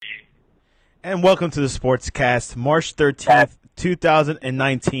And welcome to the Sportscast, March 13th,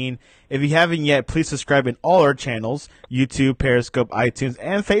 2019. If you haven't yet, please subscribe in all our channels, YouTube, Periscope, iTunes,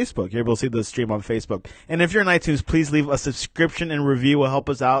 and Facebook. You're able to see the stream on Facebook. And if you're on iTunes, please leave a subscription and review. Will help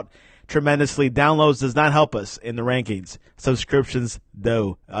us out tremendously. Downloads does not help us in the rankings. Subscriptions,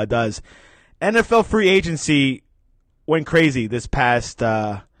 though, does. NFL free agency went crazy this past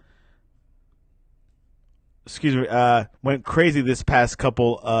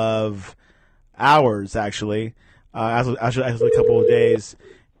couple of hours, actually, actually a couple of days,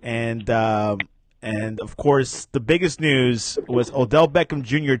 and of course the biggest news was Odell Beckham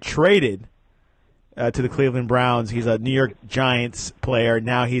Jr. traded to the Cleveland Browns. He's a New York Giants player.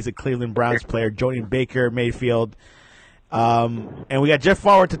 Now he's a Cleveland Browns player, joining Baker Mayfield. And we got Jeff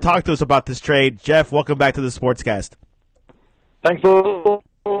Fawver to talk to us about this trade. Jeff, welcome back to the Sportscast. Thanks for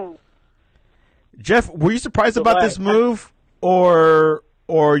Jeff, were you surprised about this move, or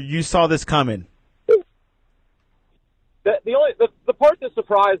you saw this coming? The part that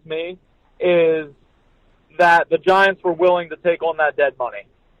surprised me is that the Giants were willing to take on that dead money.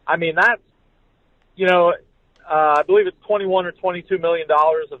 I mean, that's, I believe it's $21 or $22 million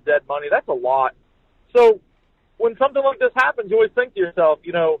of dead money. That's a lot. So when something like this happens, you always think to yourself,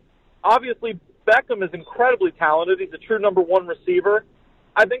 obviously Beckham is incredibly talented. He's a true number one receiver.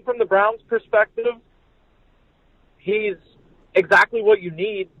 I think from the Browns' perspective, he's exactly what you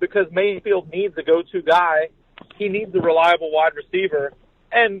need because Mayfield needs a go-to guy. He needs a reliable wide receiver.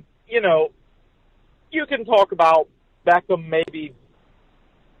 And, you can talk about Beckham maybe,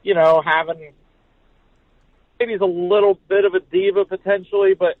 maybe he's a little bit of a diva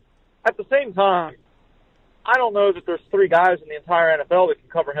potentially, but at the same time, I don't know that there's three guys in the entire NFL that can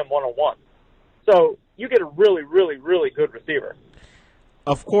cover him one-on-one. So you get a really, really, really good receiver.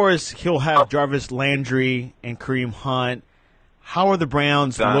 Of course, he'll have Jarvis Landry and Kareem Hunt. How are the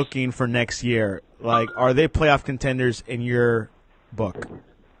Browns looking for next year? Like, are they playoff contenders in your book?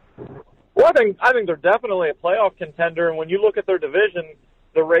 Well, I think they're definitely a playoff contender. And when you look at their division,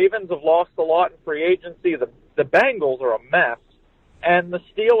 the Ravens have lost a lot in free agency. The Bengals are a mess. And the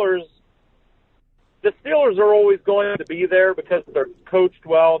Steelers are always going to be there because they're coached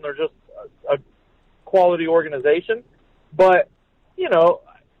well and they're just a quality organization. But, the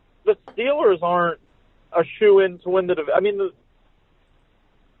Steelers aren't a shoo-in to win the division. I mean,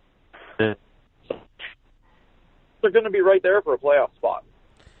 they're going to be right there for a playoff spot.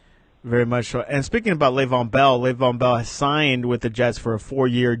 Very much so. And speaking about Le'Veon Bell has signed with the Jets for a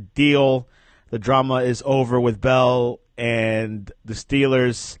 4-year deal. The drama is over with Bell and the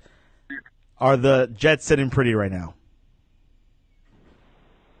Steelers. Are the Jets sitting pretty right now?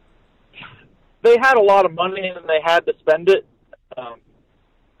 They had a lot of money and they had to spend it.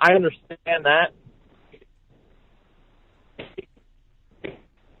 I understand that.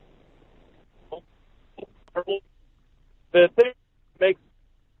 The thing that makes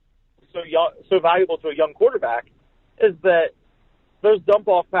so valuable to a young quarterback is that those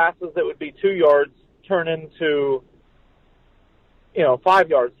dump-off passes that would be 2 yards turn into, 5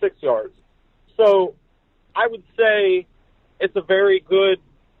 yards, 6 yards. So I would say it's a very good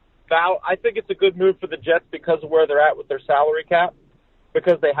I think it's a good move for the Jets because of where they're at with their salary cap,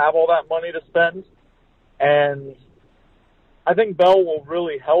 because they have all that money to spend. And I think Bell will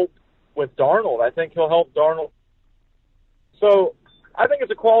really help with Darnold. I think he'll help Darnold. So I think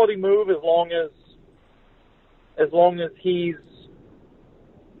it's a quality move as long as he's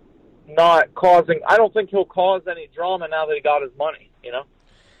not causing – I don't think he'll cause any drama now that he got his money,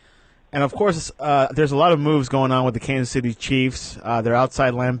 And, of course, there's a lot of moves going on with the Kansas City Chiefs. Their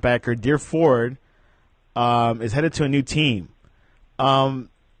outside linebacker, Dear Ford, is headed to a new team.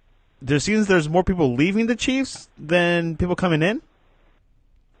 There seems there's more people leaving the Chiefs than people coming in.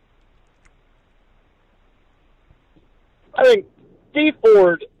 I think D.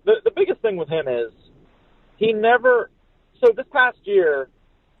 Ford, the biggest thing with him is he never – so this past year,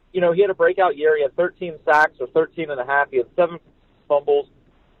 he had a breakout year. He had 13 sacks or 13 and a half. He had 7 fumbles.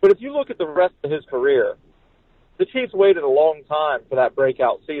 But if you look at the rest of his career, the Chiefs waited a long time for that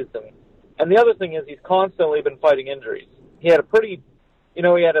breakout season. And the other thing is he's constantly been fighting injuries. He had a pretty, he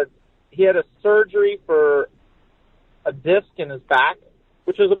had a surgery for a disc in his back,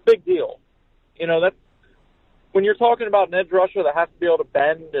 which is a big deal. That's when you're talking about an edge rusher that has to be able to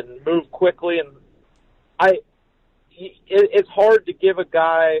bend and move quickly. And it's hard to give a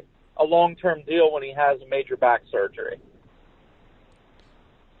guy a long-term deal when he has a major back surgery.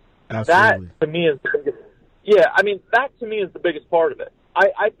 Absolutely. That, to me, is the biggest. Yeah, that to me is the biggest part of it.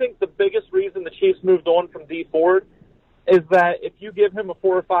 I think the biggest reason the Chiefs moved on from D. Ford is that if you give him a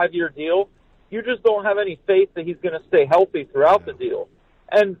 4 or 5 year deal, you just don't have any faith that he's going to stay healthy throughout the deal.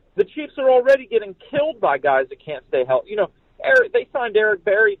 And the Chiefs are already getting killed by guys that can't stay healthy. They signed Eric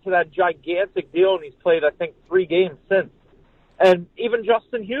Berry to that gigantic deal, and he's played, I think, 3 games since. And even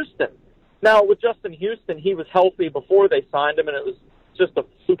Justin Houston. Now, with Justin Houston, he was healthy before they signed him, and it was just a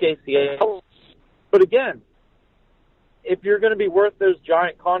fluke ACL. But again, if you're going to be worth those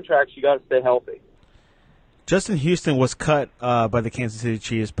giant contracts, you got to stay healthy. Justin Houston was cut by the Kansas City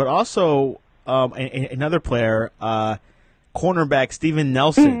Chiefs, but also another player, cornerback Steven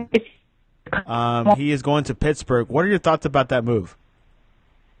Nelson. He is going to Pittsburgh. What are your thoughts about that move?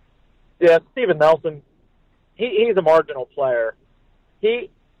 Yeah, Steven Nelson, he's a marginal player. He's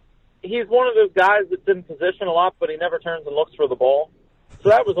one of those guys that's in position a lot, but he never turns and looks for the ball. So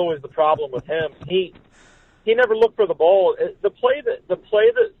that was always the problem with him. He never looked for the ball. The play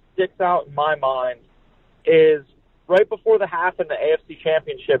that sticks out in my mind is right before the half in the AFC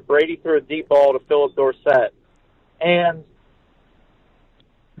Championship, Brady threw a deep ball to Philip Dorsett. And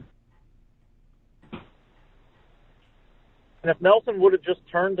if Nelson would have just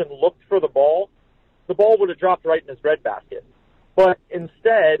turned and looked for the ball would have dropped right in his breadbasket. But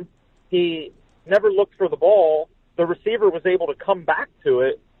instead, he never looked for the ball. The receiver was able to come back to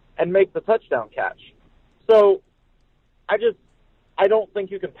it and make the touchdown catch. So I don't think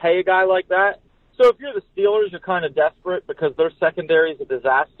you can pay a guy like that. So if you're the Steelers, you're kind of desperate because their secondary is a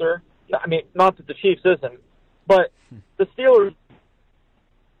disaster. I mean, not that the Chiefs isn't, but the Steelers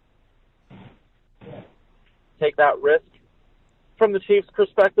take that risk. From the Chiefs'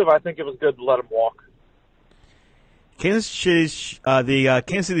 perspective, I think it was good to let him walk. The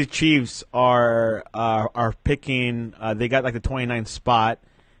Kansas City Chiefs are picking. They got like the 29th spot,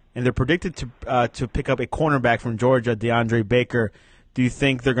 and they're predicted to pick up a cornerback from Georgia, DeAndre Baker. Do you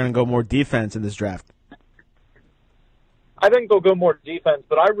think they're going to go more defense in this draft? I think they'll go more defense,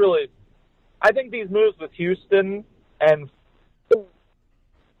 but I think these moves with Houston and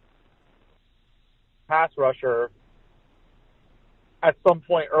pass rusher at some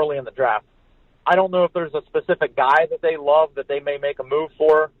point early in the draft. I don't know if there's a specific guy that they love that they may make a move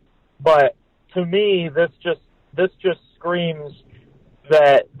for, but to me, this just screams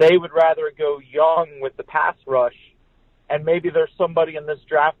that they would rather go young with the pass rush, and maybe there's somebody in this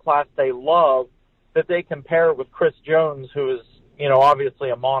draft class they love that they can pair with Chris Jones, who is, obviously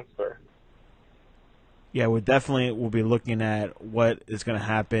a monster. Yeah, we definitely will be looking at what is going to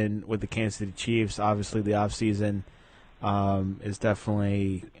happen with the Kansas City Chiefs. Obviously, the offseason is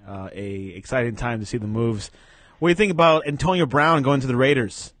definitely a exciting time to see the moves. What do you think about Antonio Brown going to the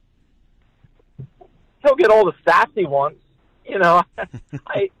Raiders? He'll get all the stats he wants. I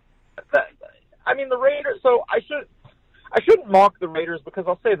mean, the Raiders. So I shouldn't mock the Raiders because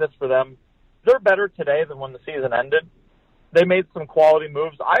I'll say this for them: they're better today than when the season ended. They made some quality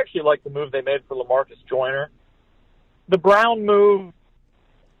moves. I actually like the move they made for LaMarcus Joyner. The Brown move.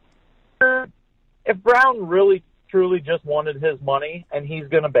 If Brown really truly just wanted his money and he's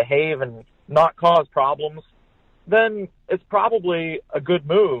going to behave and not cause problems, then it's probably a good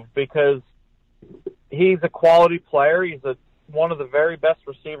move because he's a quality player. He's one of the very best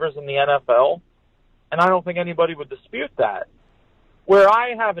receivers in the NFL, and I don't think anybody would dispute that. Where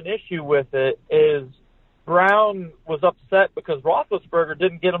I have an issue with it is Brown was upset because Roethlisberger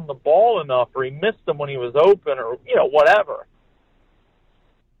didn't get him the ball enough, or he missed him when he was open, or whatever.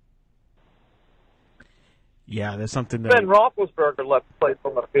 Yeah, there's something that Ben Roethlisberger left the place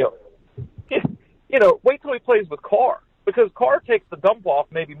on the field. Wait till he plays with Carr, because Carr takes the dump off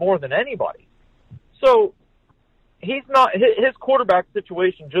maybe more than anybody. So he's not. His quarterback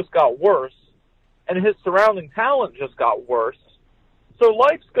situation just got worse, and his surrounding talent just got worse. So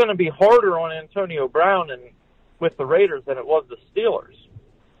life's going to be harder on Antonio Brown and with the Raiders than it was the Steelers.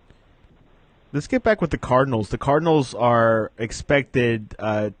 Let's get back with the Cardinals. The Cardinals are expected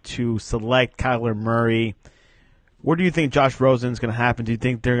to select Kyler Murray. What do you think Josh Rosen's going to happen? Do you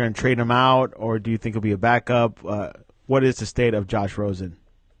think they're going to trade him out, or do you think he'll be a backup? What is the state of Josh Rosen?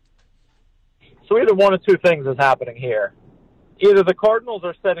 So either one of two things is happening here. Either the Cardinals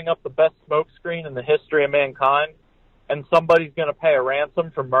are setting up the best smokescreen in the history of mankind, and somebody's going to pay a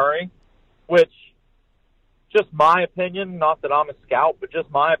ransom for Murray, which, just my opinion, not that I'm a scout, but just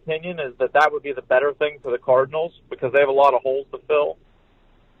my opinion is that would be the better thing for the Cardinals because they have a lot of holes to fill.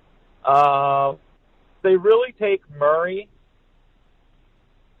 They really take Murray.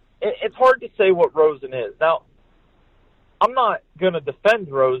 It's hard to say what Rosen is. Now, I'm not going to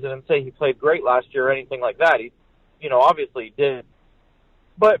defend Rosen and say he played great last year or anything like that. He, obviously he did.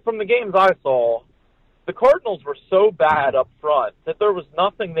 But from the games I saw, the Cardinals were so bad up front that there was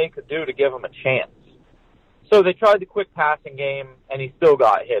nothing they could do to give him a chance. So they tried the quick passing game, and he still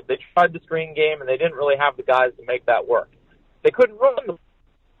got hit. They tried the screen game, and they didn't really have the guys to make that work. They couldn't run the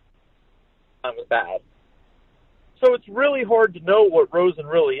bad. So it's really hard to know what Rosen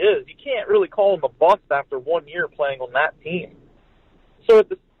really is. You can't really call him a bust after 1 year playing on that team. So at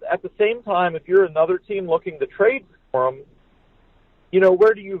the same time, if you're another team looking to trade for him,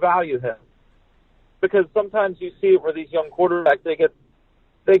 where do you value him? Because sometimes you see it where these young quarterbacks,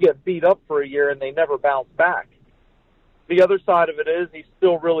 they get beat up for a year and they never bounce back. The other side of it is he's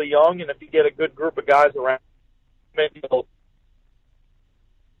still really young, and if you get a good group of guys around, maybe he'll.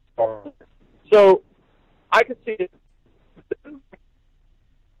 So I could see it.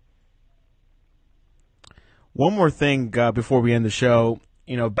 One more thing before we end the show,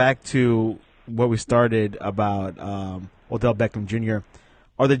 back to what we started about Odell Beckham Jr.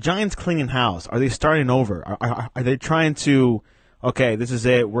 Are the Giants cleaning house? Are they starting over? Are they trying to, okay, this is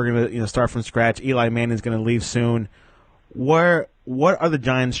it, we're going to start from scratch, Eli Manning's going to leave soon. What are the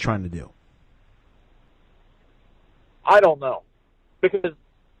Giants trying to do? I don't know. Because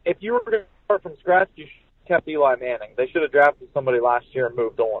if you were going to start from scratch, you should have kept Eli Manning. They should have drafted somebody last year and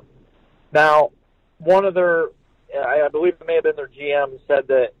moved on. Now, one of their, I believe it may have been their GM, said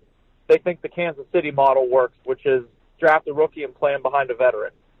that they think the Kansas City model works, which is draft a rookie and play him behind a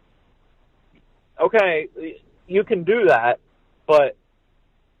veteran. Okay, you can do that, but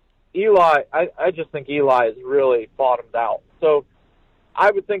Eli, I just think Eli is really bottomed out. So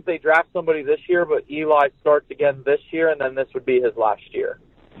I would think they draft somebody this year, but Eli starts again this year, and then this would be his last year.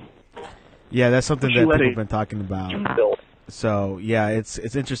 Yeah, that's something that people have been talking about. So yeah, it's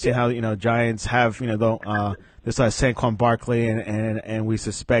interesting how Giants have this Saquon Barkley, and we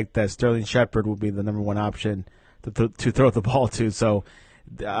suspect that Sterling Shepard will be the number one option to throw the ball to. So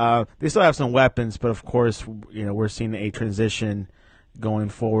they still have some weapons, but of course we're seeing a transition going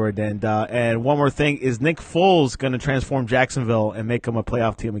forward. And one more thing, is Nick Foles going to transform Jacksonville and make them a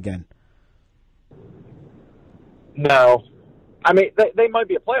playoff team again? No. I mean, they might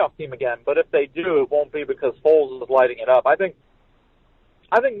be a playoff team again, but if they do, it won't be because Foles is lighting it up. I think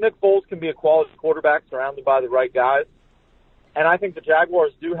Nick Foles can be a quality quarterback surrounded by the right guys, and I think the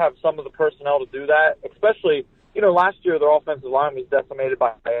Jaguars do have some of the personnel to do that, especially, last year their offensive line was decimated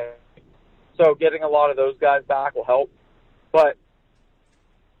by so getting a lot of those guys back will help. But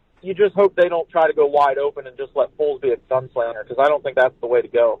you just hope they don't try to go wide open and just let Foles be a gunslinger, because I don't think that's the way to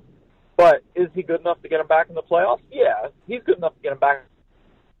go. But is he good enough to get him back in the playoffs? Yeah, he's good enough to get him back.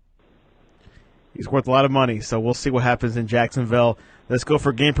 He's worth a lot of money, so we'll see what happens in Jacksonville. Let's go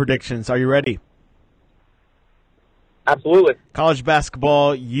for game predictions. Are you ready? Absolutely. College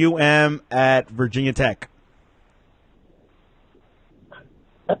basketball, UM at Virginia Tech.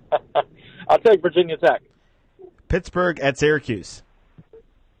 I'll take Virginia Tech. Pittsburgh at Syracuse.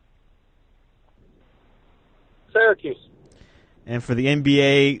 Syracuse. And for the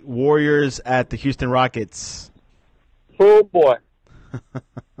NBA, Warriors at the Houston Rockets. Oh, boy.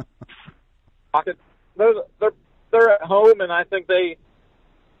 Rockets, they're at home, and I think they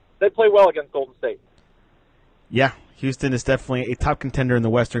play well against Golden State. Yeah, Houston is definitely a top contender in the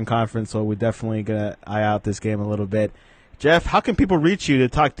Western Conference, so we're definitely going to eye out this game a little bit. Jeff, how can people reach you to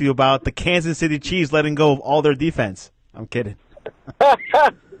talk to you about the Kansas City Chiefs letting go of all their defense? I'm kidding.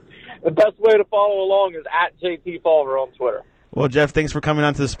 The best way to follow along is at JT Fawver on Twitter. Well, Jeff, thanks for coming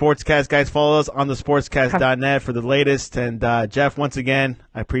on to the Sportscast. Guys, follow us on the sportscast.net for the latest. And, Jeff, once again,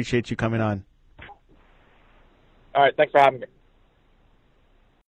 I appreciate you coming on. All right, thanks for having me.